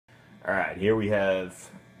Alright, here we have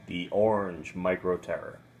the Orange Micro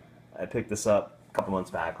Terror. I picked this up a couple months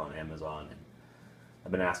back on Amazon, and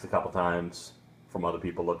I've been asked a couple times from other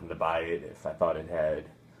people looking to buy it if I thought it had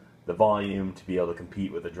the volume to be able to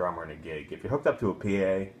compete with a drummer in a gig. If you're hooked up to a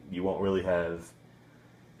PA, you won't really have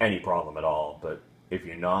any problem at all, but if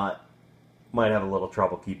you're not, might have a little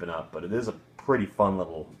trouble keeping up. But it is a pretty fun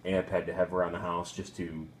little amp head to have around the house just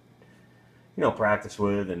to, practice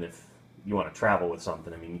with, and if you want to travel with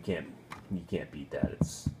something, I mean, you can't beat that.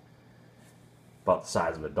 It's about the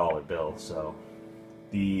size of a dollar bill, so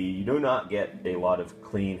you do not get a lot of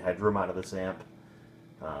clean headroom out of this amp.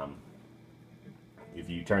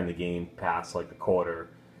 If you turn the gain past like the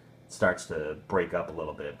quarter, it starts to break up a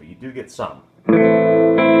little bit, but you do get some.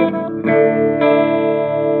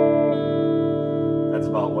 That's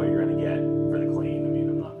about what you're going to get for the clean. I mean,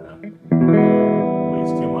 I'm not going to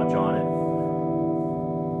waste too much on it.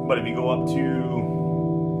 But if you go up to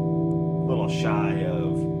a little shy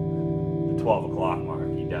of the 12 o'clock mark,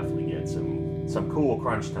 you definitely get some cool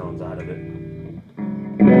crunch tones out of it.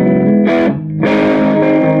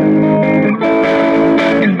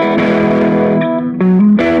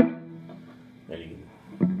 There you can.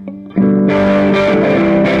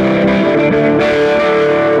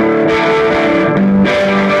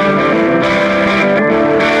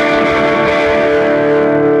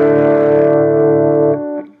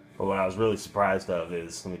 But what I was really surprised of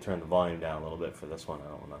is, let me turn the volume down a little bit for this one. I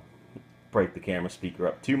don't want to break the camera speaker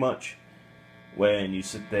up too much. When you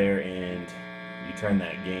sit there and you turn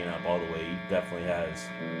that gain up all the way, it definitely has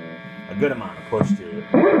a good amount of push to it.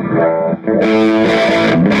 I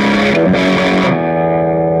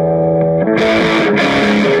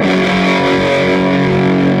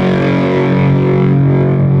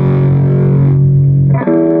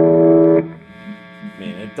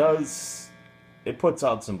mean, it puts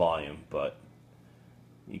out some volume, but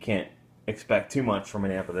you can't expect too much from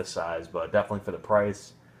an amp of this size. But definitely for the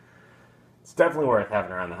price, it's definitely worth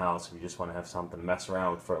having around the house if you just want to have something to mess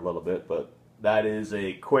around with for a little bit. But that is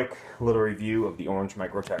a quick little review of the Orange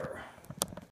Micro Terror.